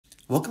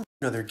Welcome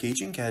to another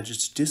Gauging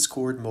Gadgets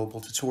Discord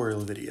mobile tutorial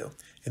video.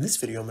 In this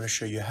video, I'm going to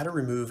show you how to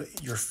remove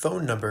your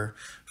phone number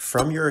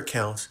from your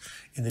account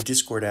in the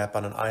Discord app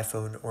on an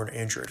iPhone or an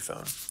Android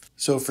phone.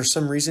 So if for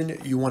some reason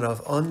you want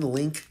to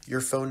unlink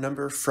your phone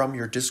number from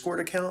your Discord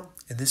account,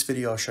 in this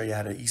video I'll show you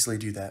how to easily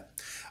do that.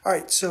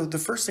 Alright, so the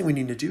first thing we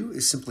need to do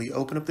is simply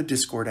open up the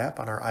Discord app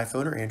on our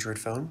iPhone or Android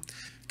phone.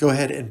 Go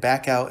ahead and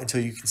back out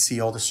until you can see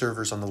all the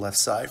servers on the left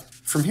side.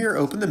 From here,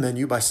 open the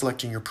menu by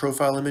selecting your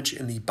profile image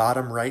in the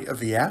bottom right of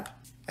the app.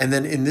 And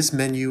then in this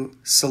menu,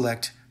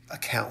 select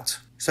Account.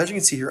 So as you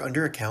can see here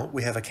under Account,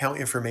 we have account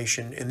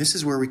information, and this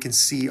is where we can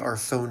see our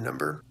phone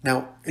number.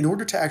 Now, in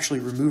order to actually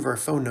remove our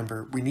phone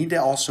number, we need to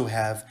also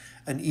have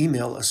an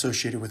email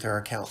associated with our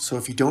account. So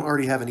if you don't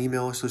already have an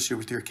email associated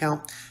with your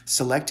account,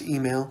 select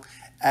Email,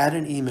 add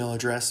an email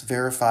address,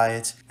 verify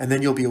it, and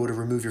then you'll be able to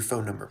remove your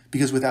phone number.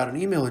 Because without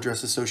an email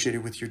address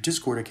associated with your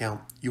Discord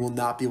account, you will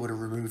not be able to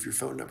remove your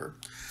phone number.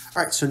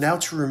 All right, so now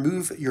to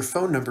remove your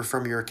phone number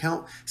from your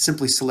account,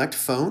 simply select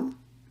Phone.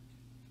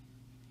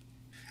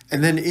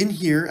 And then in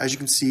here, as you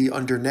can see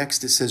under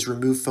Next, it says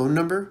Remove Phone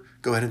Number.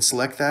 Go ahead and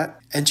select that.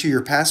 Enter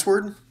your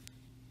password,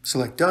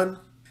 select Done.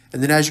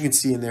 And then as you can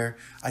see in there,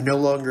 I no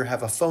longer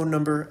have a phone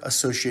number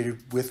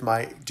associated with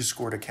my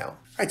Discord account.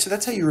 All right, so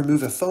that's how you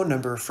remove a phone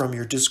number from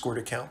your Discord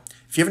account.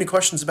 If you have any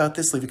questions about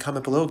this, leave a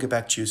comment below. I'll get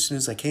back to you as soon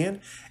as I can.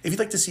 If you'd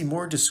like to see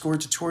more Discord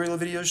tutorial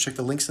videos, check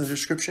the links in the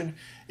description.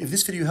 If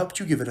this video helped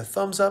you, give it a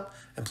thumbs up,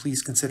 and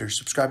please consider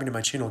subscribing to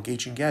my channel,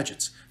 Gauging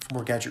Gadgets, for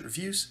more gadget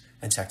reviews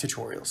and tech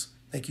tutorials.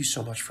 Thank you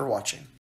so much for watching.